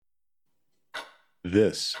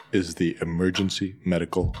This is the Emergency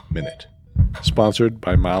Medical Minute, sponsored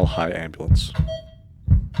by Mile High Ambulance.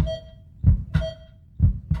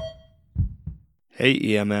 Hey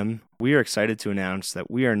EMM, we are excited to announce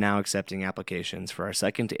that we are now accepting applications for our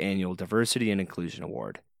second annual Diversity and Inclusion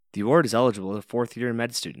Award. The award is eligible to fourth-year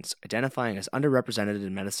med students identifying as underrepresented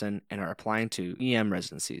in medicine and are applying to EM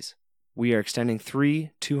residencies. We are extending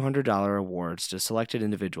 3 $200 awards to selected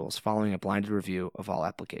individuals following a blinded review of all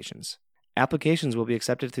applications. Applications will be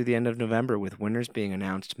accepted through the end of November, with winners being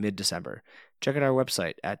announced mid-December. Check out our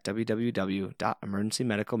website at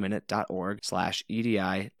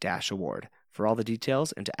www.emergencymedicalminute.org/EDI-award for all the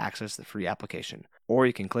details and to access the free application. Or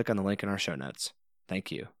you can click on the link in our show notes.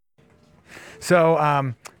 Thank you.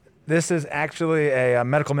 So this is actually a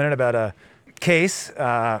medical minute about a case,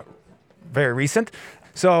 very recent.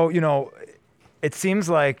 So, it seems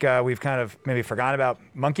like we've kind of maybe forgotten about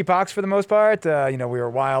monkeypox for the most part. We were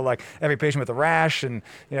wild, like every patient with a rash, and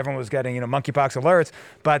everyone was getting monkeypox alerts.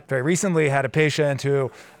 But very recently had a patient who,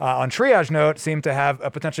 on triage note, seemed to have a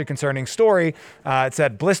potentially concerning story. It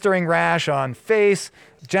said blistering rash on face,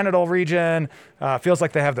 genital region, feels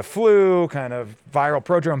like they have the flu, kind of viral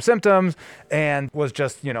prodrome symptoms, and was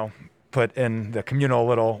just, put in the communal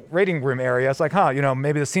little waiting room area. It's like,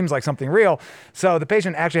 maybe this seems like something real. So the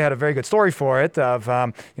patient actually had a very good story for it of,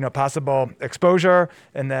 possible exposure,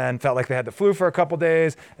 and then felt like they had the flu for a couple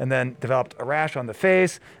days, and then developed a rash on the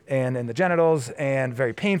face and in the genitals, and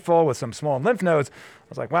very painful with some swollen lymph nodes.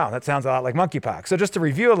 I was like, wow, that sounds a lot like monkeypox. So just to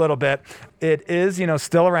review a little bit, it is,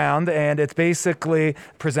 still around, and it basically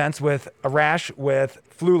presents with a rash with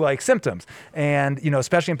flu-like symptoms. And,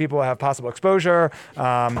 especially in people who have possible exposure,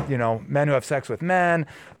 men who have sex with men.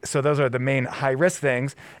 So those are the main high-risk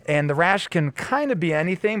things. And the rash can kind of be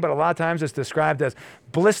anything, but a lot of times it's described as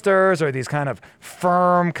blisters or these kind of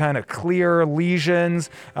firm, kind of clear lesions.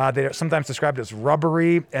 They're sometimes described as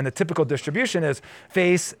rubbery. And the typical distribution is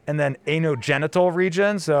face and then anogenital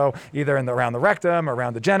region. So either around the rectum or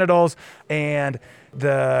around the genitals. And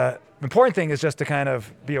the important thing is just to kind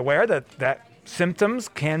of be aware that symptoms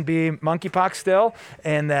can be monkeypox still,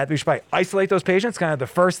 and that we should probably isolate those patients, kind of the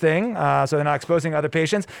first thing, so they're not exposing other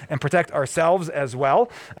patients, and protect ourselves as well.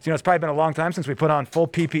 So, it's probably been a long time since we put on full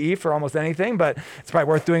PPE for almost anything, but it's probably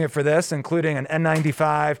worth doing it for this, including an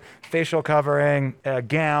N95, facial covering, a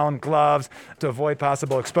gown, gloves, to avoid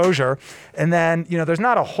possible exposure. And then, there's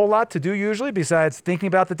not a whole lot to do usually besides thinking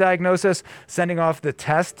about the diagnosis, sending off the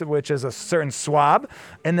test, which is a certain swab,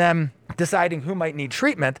 and then deciding who might need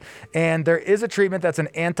treatment. And there is a treatment that's an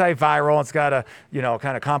antiviral. It's got a,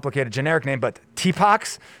 kind of complicated generic name, but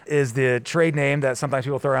TPOXX is the trade name that sometimes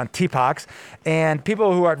people throw around, TPOXX. And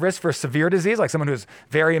people who are at risk for severe disease, like someone who's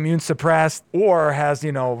very immune suppressed or has,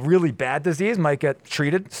 really bad disease, might get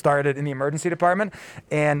started in the emergency department.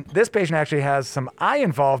 And this patient actually has some eye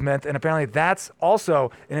involvement, and apparently that's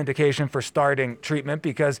also an indication for starting treatment,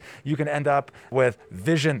 because you can end up with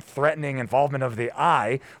vision-threatening involvement of the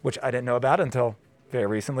eye, which I didn't know about until very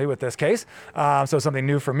recently with this case. So something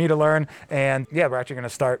new for me to learn. And we're actually going to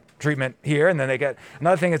start treatment here. And then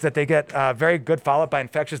another thing is that they get very good follow-up by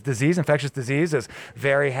infectious disease. Infectious disease is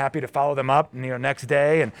very happy to follow them up, next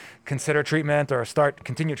day and consider treatment or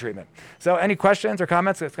continue treatment. So any questions or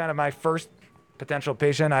comments? It's kind of my first potential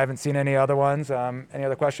patient. I haven't seen any other ones. Any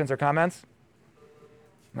other questions or comments?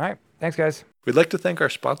 All right. Thanks, guys. We'd like to thank our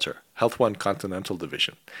sponsor, Health One Continental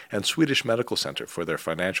Division, and Swedish Medical Center for their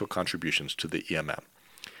financial contributions to the EMM.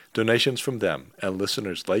 Donations from them and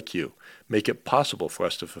listeners like you make it possible for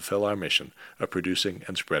us to fulfill our mission of producing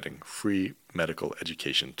and spreading free medical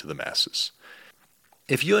education to the masses.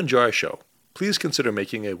 If you enjoy our show, please consider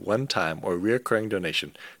making a one-time or recurring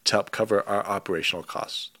donation to help cover our operational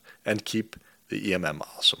costs and keep the EMM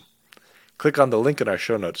awesome. Click on the link in our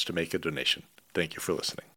show notes to make a donation. Thank you for listening.